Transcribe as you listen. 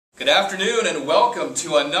Good afternoon and welcome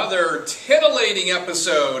to another titillating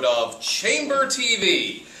episode of Chamber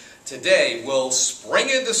TV. Today we'll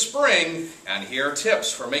spring into spring and hear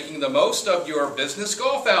tips for making the most of your business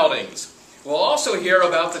golf outings. We'll also hear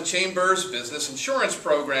about the Chamber's business insurance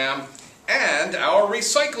program and our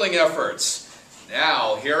recycling efforts.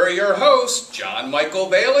 Now here are your hosts, Jon-Mikel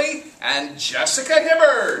Bailey and Jessica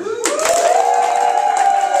Hibbard.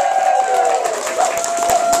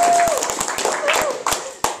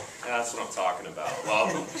 That's what I'm talking about.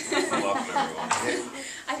 Welcome. Welcome, everyone.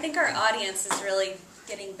 I think our audience is really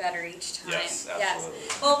getting better each time. Yes, absolutely.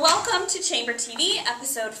 Yes. Well, welcome to Chamber TV,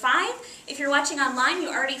 Episode 5. If you're watching online, you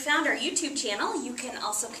already found our YouTube channel. You can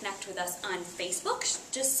also connect with us on Facebook.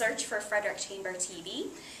 Just search for Frederick Chamber TV.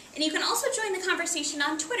 And you can also join the conversation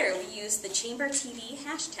on Twitter. We use the Chamber TV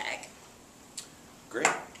hashtag. Great.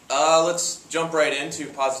 Let's jump right into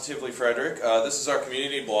Positively Frederick. This is our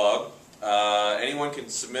community blog. Anyone can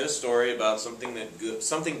submit a story about something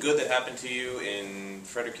good that happened to you in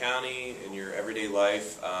Frederick County, in your everyday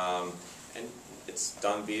life, and it's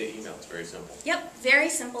done via email. It's very simple. Yep, very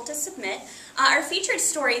simple to submit. Our featured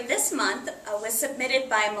story this month was submitted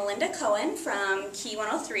by Melinda Cohen from Key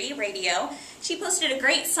 103 Radio. She posted a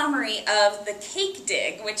great summary of the Cake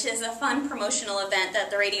Dig, which is a fun promotional event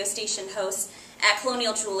that the radio station hosts at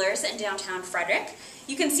Colonial Jewelers in downtown Frederick.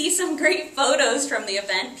 You can see some great photos from the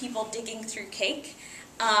event, people digging through cake,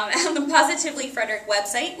 on the Positively Frederick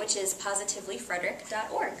website, which is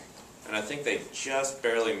positivelyfrederick.org. And I think they just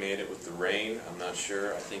barely made it with the rain. I'm not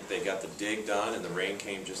sure. I think they got the dig done, and the rain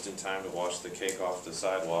came just in time to wash the cake off the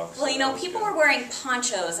sidewalk. Well, you know, people were wearing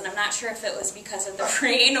ponchos, and I'm not sure if it was because of the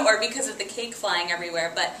rain or because of the cake flying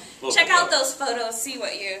everywhere. But check out those photos, see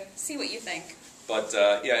what you think. But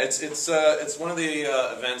yeah, it's one of the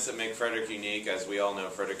events that make Frederick unique. As we all know,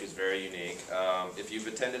 Frederick is very unique. If you've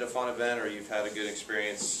attended a fun event or you've had a good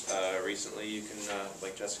experience recently, you can,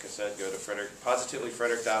 like Jessica said, go to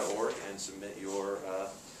positivelyfrederick.org and submit your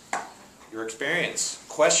experience.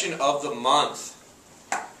 Question of the month.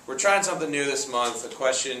 We're trying something new this month. A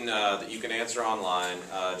question that you can answer online.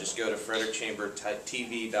 Just go to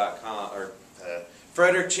frederickchambertv.com or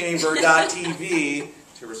frederickchamber.tv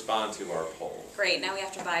to respond to our poll. Great, now we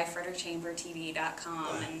have to buy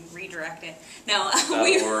frederickchambertv.com and redirect it. No,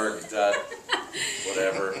 .org,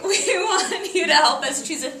 whatever. We want you to help us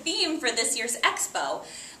choose a theme for this year's expo.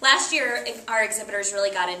 Last year, our exhibitors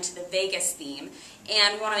really got into the Vegas theme,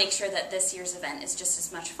 and we want to make sure that this year's event is just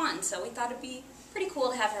as much fun. So we thought it'd be pretty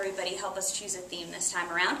cool to have everybody help us choose a theme this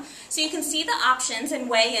time around. So you can see the options and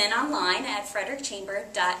weigh in online at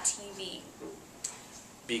frederickchamber.tv.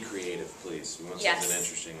 Be creative, please. We want yes, something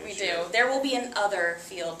interesting this we year. do. There will be an other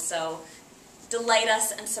field, so delight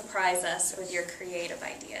us and surprise us with your creative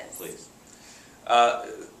ideas. Please.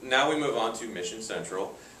 Now we move on to Mission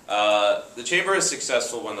Central. The Chamber is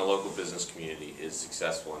successful when the local business community is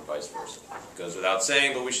successful and vice versa. It goes without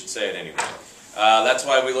saying, but we should say it anyway. That's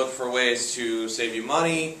why we look for ways to save you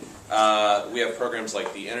money. We have programs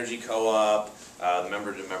like the Energy Co-op, the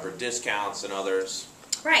member-to-member discounts, and others.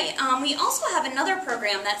 Right. We also have another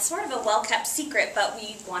program that's sort of a well-kept secret, but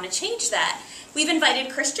we want to change that. We've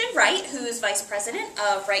invited Christian Wright, who is Vice President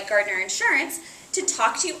of Wright Gardner Insurance, to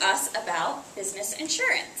talk to us about business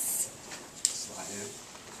insurance. Slide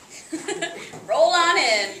in. Roll on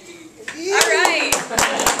in. All right.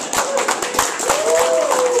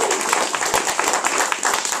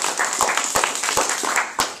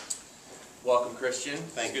 Welcome, Christian.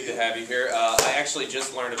 Thank It's you. good to have you here. I actually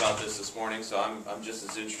just learned about this morning, so I'm just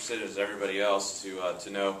as interested as everybody else to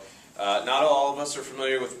know. Not all of us are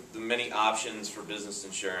familiar with the many options for business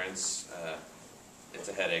insurance. It's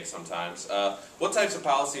a headache sometimes. What types of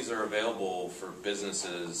policies are available for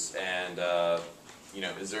businesses, and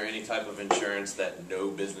is there any type of insurance that no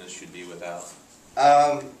business should be without?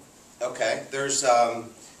 Okay, there's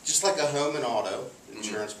just like a home and auto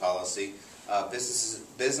insurance policy.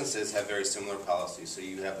 Businesses have very similar policies. So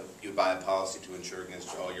you buy a policy to insure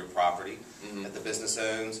against all your property that the business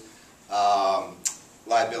owns.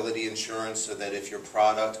 Liability insurance, so that if your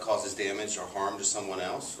product causes damage or harm to someone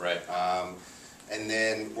else. Right. And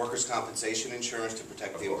then workers' compensation insurance to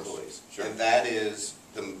protect the employees. Sure. And that is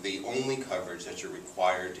the only coverage that you're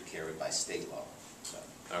required to carry by state law. So.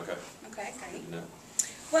 Okay. Okay, great. No.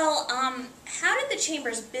 Well, how did the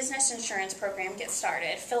Chamber's business insurance program get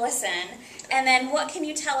started? Fill us in. And then what can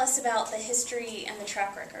you tell us about the history and the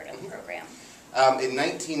track record of the program? In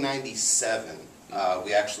 1997,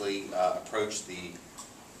 we actually approached the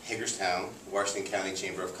Hagerstown, Washington County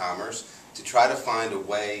Chamber of Commerce to try to find a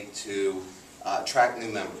way to attract new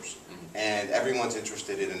members. And everyone's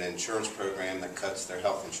interested in an insurance program that cuts their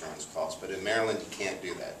health insurance costs. But in Maryland, you can't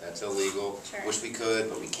do that. That's illegal. Sure. Wish we could,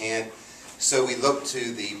 but we can't. So we look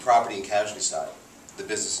to the property and casualty side, the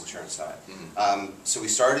business insurance side. So we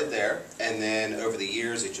started there, and then over the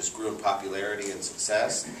years, it just grew in popularity and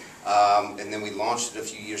success. And then we launched it a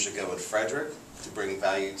few years ago in Frederick to bring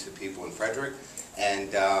value to people in Frederick.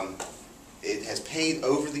 And it has paid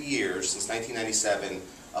over the years, since 1997,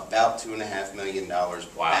 about $2.5 million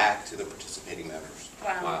back to the participating members.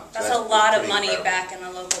 Wow. So That's a lot of money incredible. back in the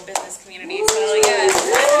local business community. So yes.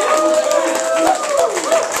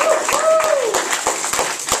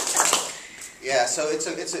 Yeah, so it's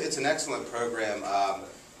an excellent program.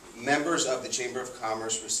 Members of the Chamber of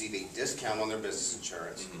Commerce receive a discount on their business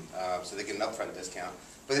insurance, so they get an upfront discount.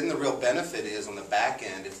 But then the real benefit is on the back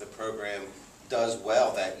end, if the program does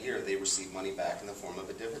well that year, they receive money back in the form of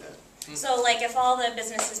a dividend. So like if all the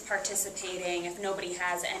businesses participating, if nobody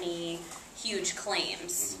has any huge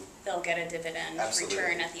claims, they'll get a dividend Absolutely.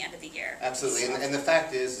 return at the end of the year. Absolutely, and the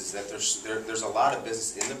fact is that there's a lot of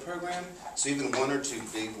business in the program, so even one or two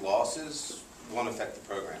big losses won't affect the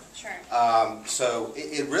program. Sure. So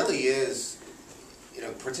it really is,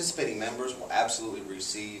 participating members will absolutely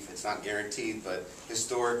receive, it's not guaranteed, but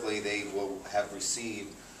historically they will have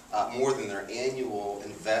received more than their annual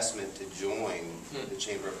investment to join the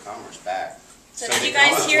Chamber of Commerce back. So they did you can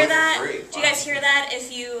guys almost hear join for that? free. Did you guys hear that?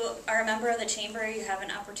 If you are a member of the Chamber, you have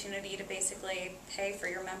an opportunity to basically pay for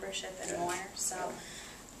your membership and more. So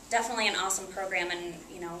definitely an awesome program, and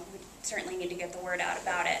we certainly need to get the word out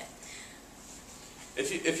about it.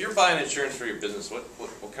 If you're buying insurance for your business,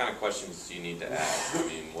 what kind of questions do you need to ask? I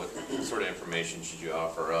mean, what sort of information should you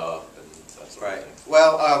offer up and that sort of thing?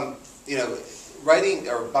 Well, writing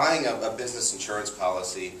or buying a business insurance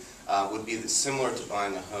policy would be similar to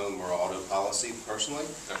buying a home or auto policy personally.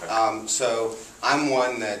 Okay. So I'm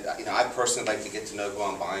one that, I personally like to get to know who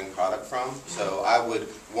I'm buying product from. So I would,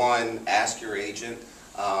 one, ask your agent,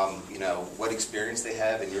 what experience they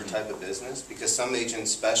have in your type of business, because some agents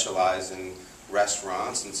specialize in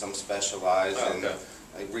restaurants and some specialize in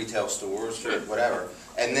retail stores, or whatever.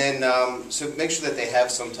 And then, so make sure that they have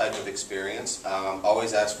some type of experience.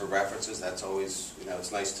 Always ask for references. That's always,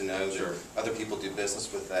 it's nice to know that other people do business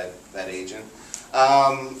with that agent.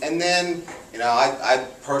 And then, I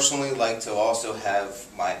personally like to also have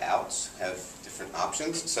my outs, have different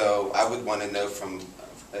options. So I would want to know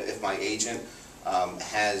if my agent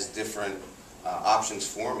has different options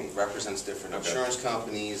for me, represents different insurance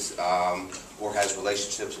companies, or has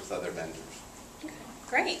relationships with other vendors.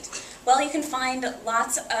 Great. Well, you can find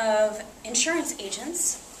lots of insurance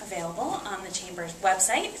agents available on the Chamber's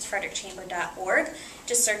website. It's frederickchamber.org.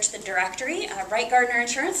 Just search the directory. Wright Gardner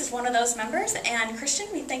Insurance is one of those members. And Christian,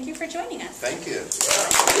 we thank you for joining us. Thank you.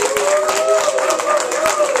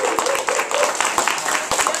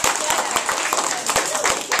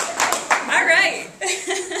 All right.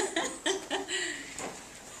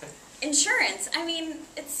 Insurance,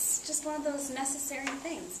 it's just one of those necessary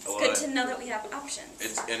things. It's good to know that we have options.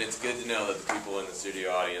 It's good to know that the people in the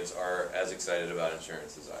studio audience are as excited about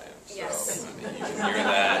insurance as I am. So, Yes. you can hear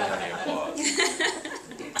that in the applause.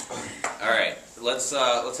 All right, let's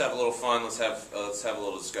have a little fun. Let's have a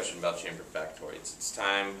little discussion about chamber factoids. It's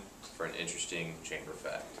time for an interesting chamber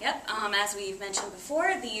fact. Yep. As we've mentioned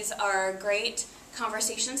before, these are great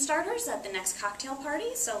conversation starters at the next cocktail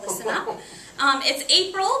party, so listen up. It's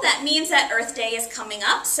April. That means that Earth Day is coming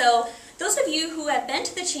up. So those of you who have been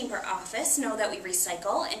to the Chamber office know that we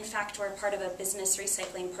recycle. In fact, we're part of a business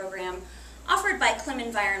recycling program offered by Clem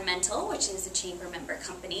Environmental, which is a Chamber member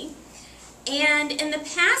company. And in the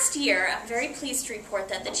past year, I'm very pleased to report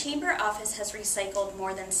that the Chamber office has recycled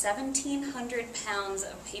more than 1,700 pounds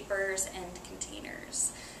of papers and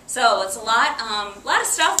containers. So it's a lot of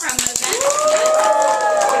stuff from the event.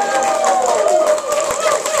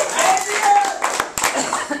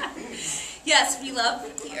 Yes, we love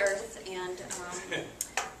the earth, and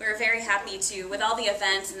we're very happy to, with all the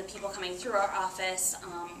events and the people coming through our office,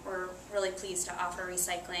 we're really pleased to offer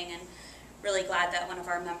recycling, and really glad that one of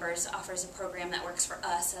our members offers a program that works for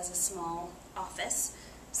us as a small office.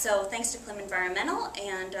 So thanks to Clem Environmental,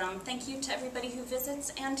 and thank you to everybody who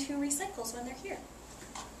visits and who recycles when they're here.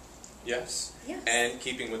 Yes. Yes. And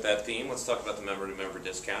keeping with that theme, let's talk about the member-to-member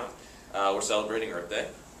discount. We're celebrating Earth Day.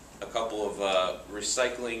 A couple of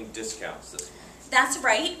recycling discounts this month. That's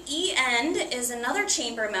right. E-End is another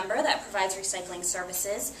chamber member that provides recycling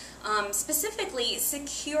services, specifically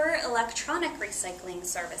secure electronic recycling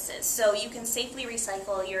services. So you can safely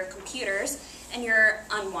recycle your computers and your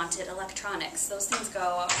unwanted electronics. Those things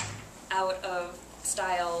go out of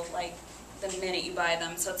style like the minute you buy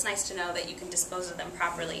them, so it's nice to know that you can dispose of them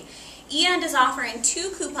properly. E&D is offering 2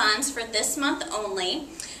 coupons for this month only.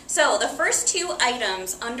 So the first 2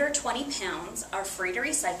 items under 20 pounds are free to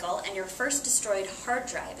recycle, and your first destroyed hard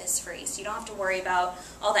drive is free. So you don't have to worry about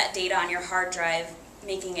all that data on your hard drive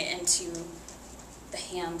making it into the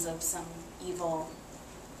hands of some evil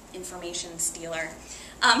information stealer.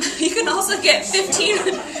 You can also get 15...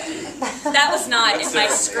 That was not in my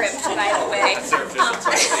script, by the way.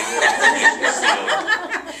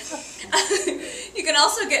 You can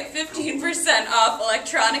also get 15% off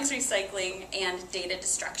electronics recycling and data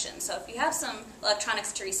destruction. So if you have some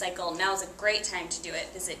electronics to recycle, now is a great time to do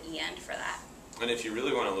it. Visit E&D for that. And if you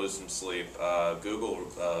really want to lose some sleep, Google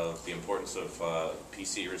the importance of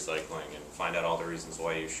PC recycling and find out all the reasons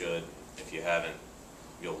why you should. If you haven't,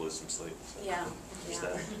 you'll lose some sleep. So Yeah.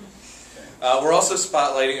 We're also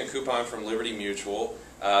spotlighting a coupon from Liberty Mutual.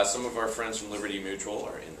 Some of our friends from Liberty Mutual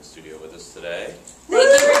are in the studio with us today. Thank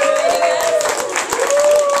you for joining us.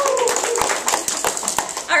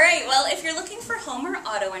 All right, well, if you're looking for home or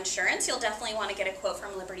auto insurance, you'll definitely want to get a quote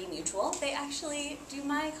from Liberty Mutual. They actually do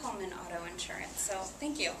my home and auto insurance, so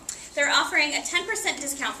thank you. They're offering a 10%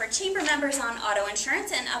 discount for Chamber members on auto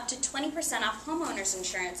insurance and up to 20% off homeowners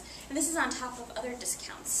insurance. And this is on top of other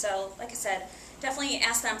discounts. So, like I said, definitely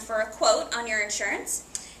ask them for a quote on your insurance.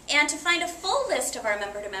 And to find a full list of our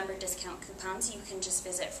member-to-member discount coupons, you can just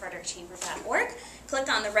visit frederickchamber.org. Click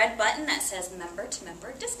on the red button that says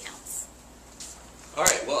member-to-member discounts. All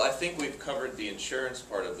right, well, I think we've covered the insurance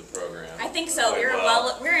part of the program. I think so.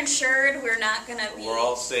 We're insured. We're not going to be... We're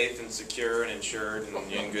all safe and secure and insured and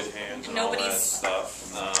in good hands and all that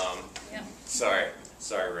stuff. Yeah. Sorry,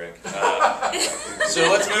 Rick. So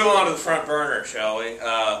let's move on to the front burner, shall we?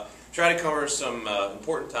 Try to cover some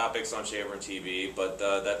important topics on Chamber TV, but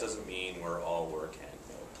that doesn't mean we're all work and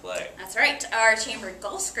no play. That's right. Our Chamber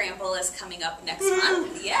Golf Scramble is coming up next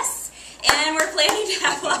month. Yes. And we're planning to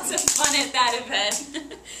have lots of fun at that event.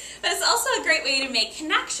 But it's also a great way to make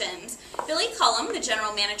connections. Billy Cullum, the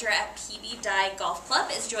general manager at PB Dye Golf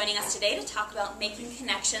Club, is joining us today to talk about making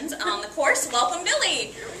connections on the course. Welcome,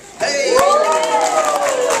 Billy. Hey! Welcome.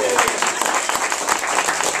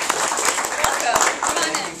 Come on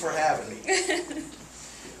in. Thank you for having me.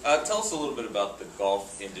 Tell us a little bit about the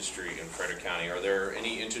golf industry in Frederick County. Are there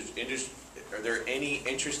any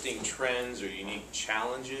interesting trends or unique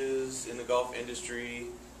challenges in the golf industry?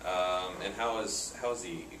 And how is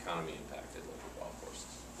the economy impacted local golf courses?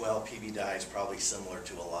 Well, PB Dye is probably similar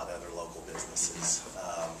to a lot of other local businesses.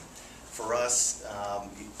 For us,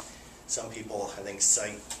 some people, I think,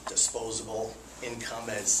 cite disposable income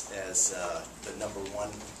as the number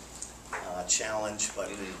one challenge,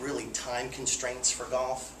 but really time constraints for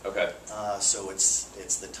golf. Okay. So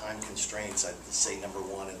it's the time constraints. I'd say number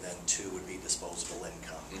 1, and then 2 would be disposable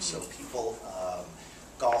income. So people,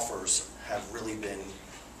 golfers, have really been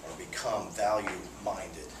or become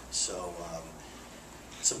value-minded. So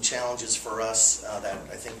some challenges for us that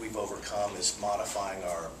I think we've overcome is modifying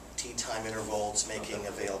our tee time intervals, making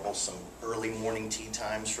available some early morning tee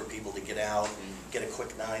times for people to get out, get a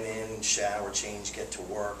quick 9 in, shower, change, get to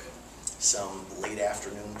work. Some late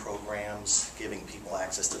afternoon programs, giving people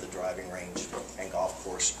access to the driving range and golf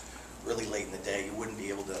course really late in the day. You wouldn't be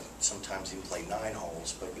able to sometimes even play 9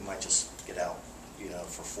 holes, but you might just get out,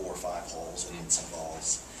 for 4 or 5 holes and hit some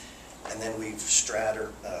balls. And then we've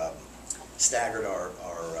staggered our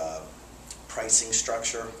pricing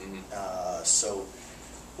structure. So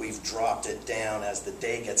we've dropped it down as the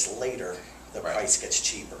day gets later. The price gets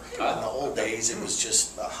cheaper. In the old days, it was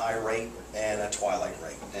just a high rate and a twilight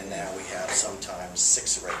rate, and now we have sometimes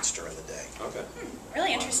 6 rates during the day. Okay.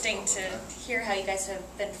 Really interesting to hear how you guys have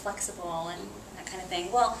been flexible and that kind of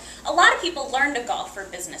thing. Well, a lot of people learn to golf for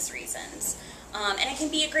business reasons, and it can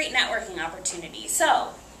be a great networking opportunity.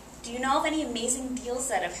 So, do you know of any amazing deals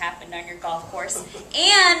that have happened on your golf course?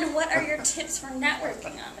 And what are your tips for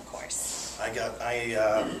networking on the course? I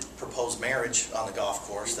proposed marriage on the golf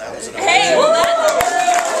course. That was an Hey,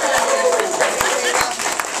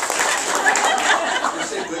 You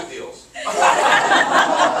say good deals.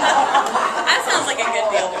 that sounds like a good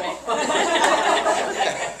deal to me.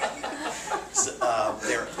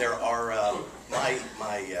 There are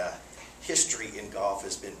my history in golf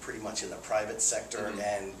has been pretty much in the private sector,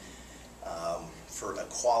 and for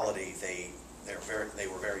equality, they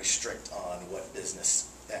were very strict on what business.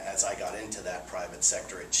 As I got into that private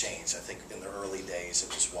sector, it changed. I think in the early days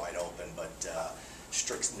it was wide open, but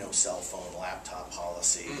strict no cell phone, laptop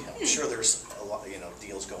policy. I'm sure there's a lot,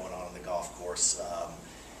 deals going on the golf course.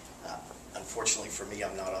 Unfortunately for me,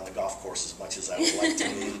 I'm not on the golf course as much as I would like to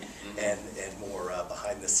be, and more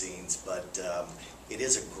behind the scenes. But it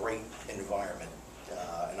is a great environment,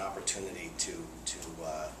 an opportunity to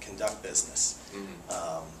conduct business.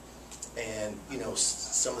 And you know,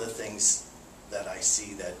 some of the things that I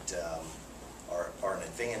see that are an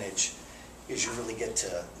advantage is you really get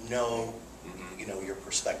to know, you know, your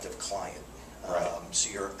prospective client. Right. So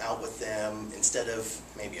you're out with them instead of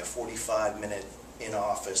maybe a 45-minute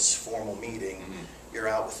in-office formal meeting. You're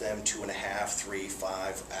out with them 2.5, 3,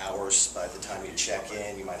 5 hours. By the time you check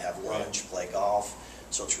in, you might have lunch, play golf.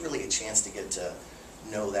 So it's really a chance to get to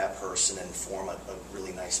know that person and form a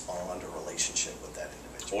really nice bond or relationship with that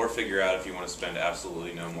individual. Or figure out if you want to spend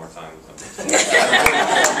absolutely no more time with them.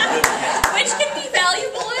 Which can be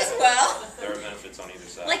valuable as well. There are benefits on either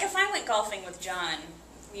side. Like if I went golfing with John,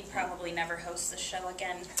 we'd probably never host the show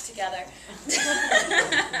again together.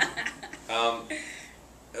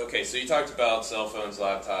 Okay, so you talked about cell phones,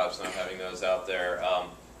 laptops, not having those out there.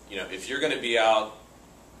 You know, if you're going to be out,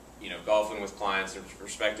 you know, golfing with clients or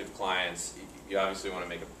prospective clients, you obviously want to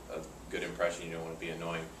make a good impression. You don't want to be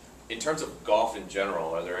annoying. In terms of golf in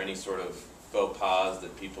general, are there any sort of faux pas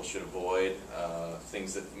that people should avoid?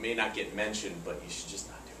 Things that may not get mentioned, but you should just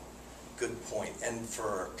not do? Good point. And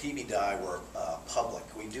for PBDI, we're public.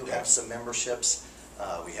 We do have some memberships.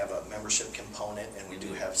 We have a membership component, and we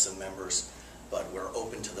do have some members, but we're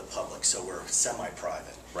open to the public, so we're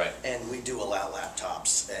semi-private. Right. And we do allow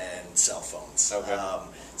laptops and cell phones. Okay.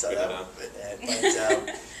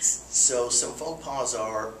 So some faux pas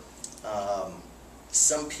are,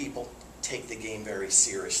 some people take the game very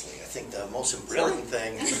seriously. I think the most important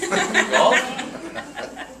thing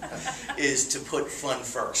is to put fun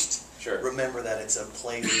first. Sure. Remember that it's a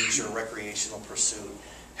play, leisure, recreational pursuit.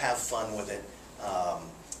 Have fun with it.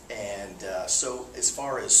 So as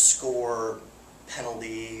far as score,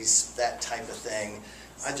 penalties, that type of thing,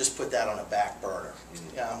 I just put that on a back burner.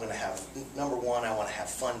 Yeah, I'm going to have, number one, I want to have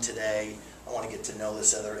fun today. I want to get to know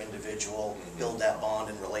this other individual, build that bond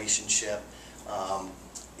and relationship.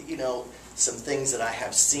 You know, some things that I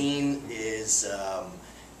have seen is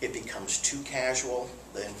it becomes too casual.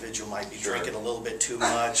 The individual might be drinking a little bit too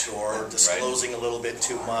much, or disclosing a little bit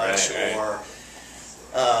too much, or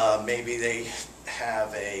maybe they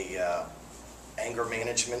have a anger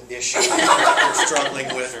management issue they're struggling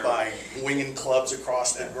with by winging clubs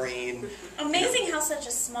across the green. Amazing how such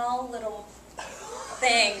a small little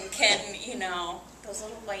thing can, you know, those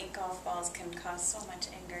little white golf balls can cause so much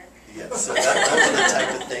anger. Yeah, so those are the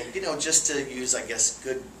type of thing, you know, just to use, I guess,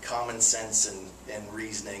 good common sense and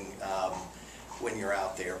reasoning when you're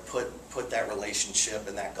out there. Put that relationship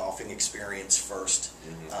and that golfing experience first.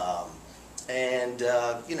 You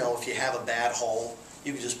know, if you have a bad hole,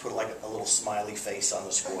 you can just put like a little smiley face on the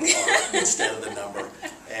scorecard instead of the number,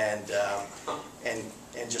 and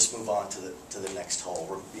just move on to the next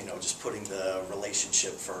hole. You know, just putting the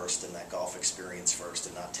relationship first and that golf experience first,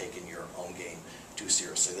 and not taking your own game too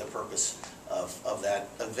seriously. The purpose of that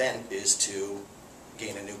event is to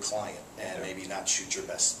gain a new client and maybe not shoot your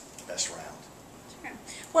best round. Sure.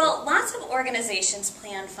 Well, lots of organizations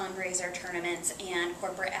plan fundraiser tournaments and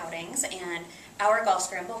corporate outings, and our Golf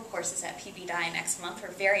Scramble, of course, is at PBDI next month. We're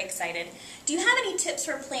very excited. Do you have any tips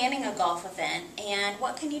for planning a golf event, and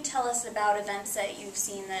what can you tell us about events that you've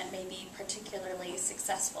seen that may be particularly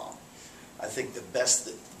successful? I think the best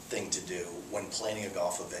thing to do when planning a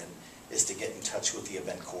golf event is to get in touch with the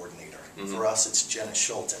event coordinator. For us, it's Jenna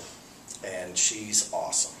Schulten, and she's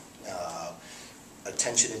awesome.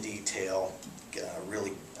 Attention to detail,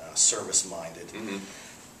 really service-minded.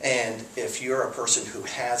 And if you're a person who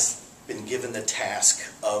has been given the task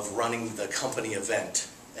of running the company event,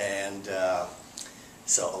 and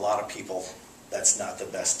so a lot of people, that's not the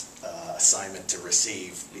best assignment to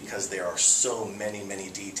receive, because there are so many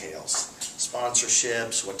details.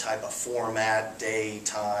 Sponsorships, what type of format, day,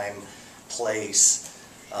 time, place,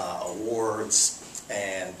 awards,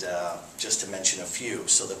 and just to mention a few.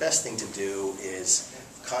 So the best thing to do is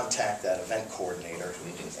contact that event coordinator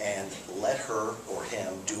and let her or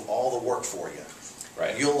him do all the work for you.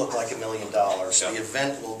 Right. You'll look like $1 million. Yep. The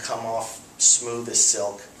event will come off smooth as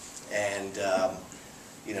silk, and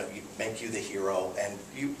you know, make you the hero, and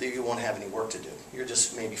you won't have any work to do. You'll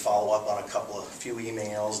just maybe follow up on a few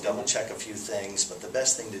emails, double check a few things. But the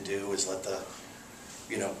best thing to do is let the,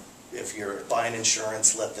 you know, if you're buying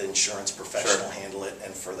insurance, let the insurance professional handle it,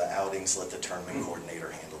 and for the outings, let the tournament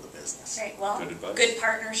coordinator handle the business. Great. Well, good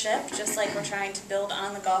partnership, just like we're trying to build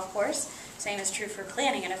on the golf course. Same is true for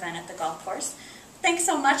planning an event at the golf course. Thanks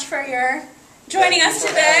so much for your joining us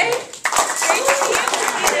today. Great to see you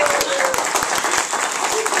next month.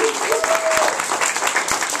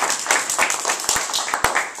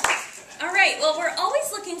 All right. Well, we're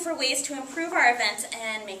always looking for ways to improve our events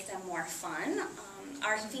and make them more fun.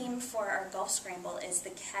 Our theme for our golf scramble is the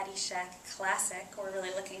Caddyshack Classic. We're really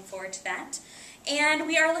looking forward to that. And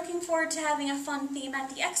we are looking forward to having a fun theme at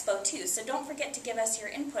the Expo too. So don't forget to give us your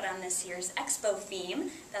input on this year's Expo theme.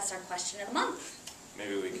 That's our question of the month.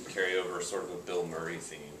 Maybe we could carry over sort of a Bill Murray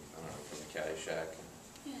theme, I don't know, from the Caddyshack.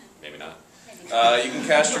 Yeah. Maybe not. Maybe not. You can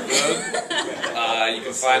cast your vote. You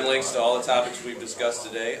can find links to all the topics we've discussed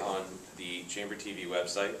today on the Chamber TV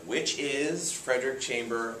website, which is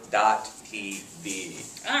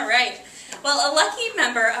frederickchamber.tv. All right. Well, a lucky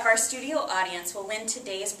member of our studio audience will win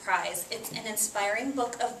today's prize. It's an inspiring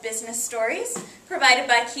book of business stories provided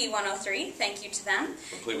by Key 103. Thank you to them.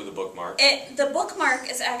 Complete with a bookmark. The bookmark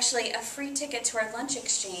is actually a free ticket to our lunch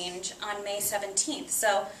exchange on May 17th.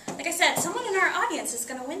 So, like I said, someone in our audience is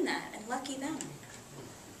going to win that, and lucky them.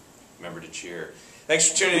 Remember to cheer. Thanks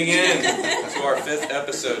for tuning in to our 5th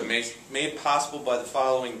episode, made possible by the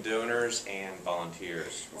following donors and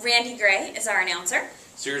volunteers. Randy Gray is our announcer.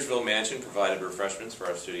 Searsville Mansion provided refreshments for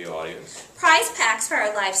our studio audience. Prize packs for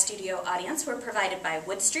our live studio audience were provided by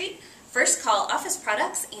Wood Street, First Call Office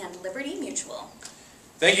Products, and Liberty Mutual.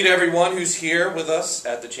 Thank you to everyone who's here with us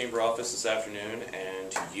at the Chamber office this afternoon,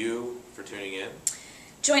 and to you for tuning in.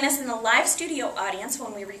 Join us in the live studio audience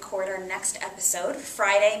when we record our next episode,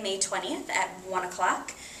 Friday, May 20th at 1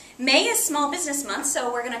 o'clock. May is Small Business Month,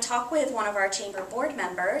 so we're going to talk with one of our Chamber board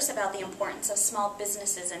members about the importance of small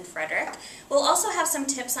businesses in Frederick. We'll also have some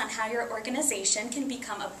tips on how your organization can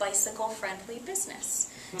become a bicycle-friendly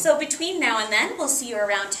business. So between now and then, we'll see you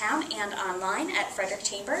around town and online at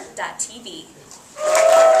frederickchamber.tv.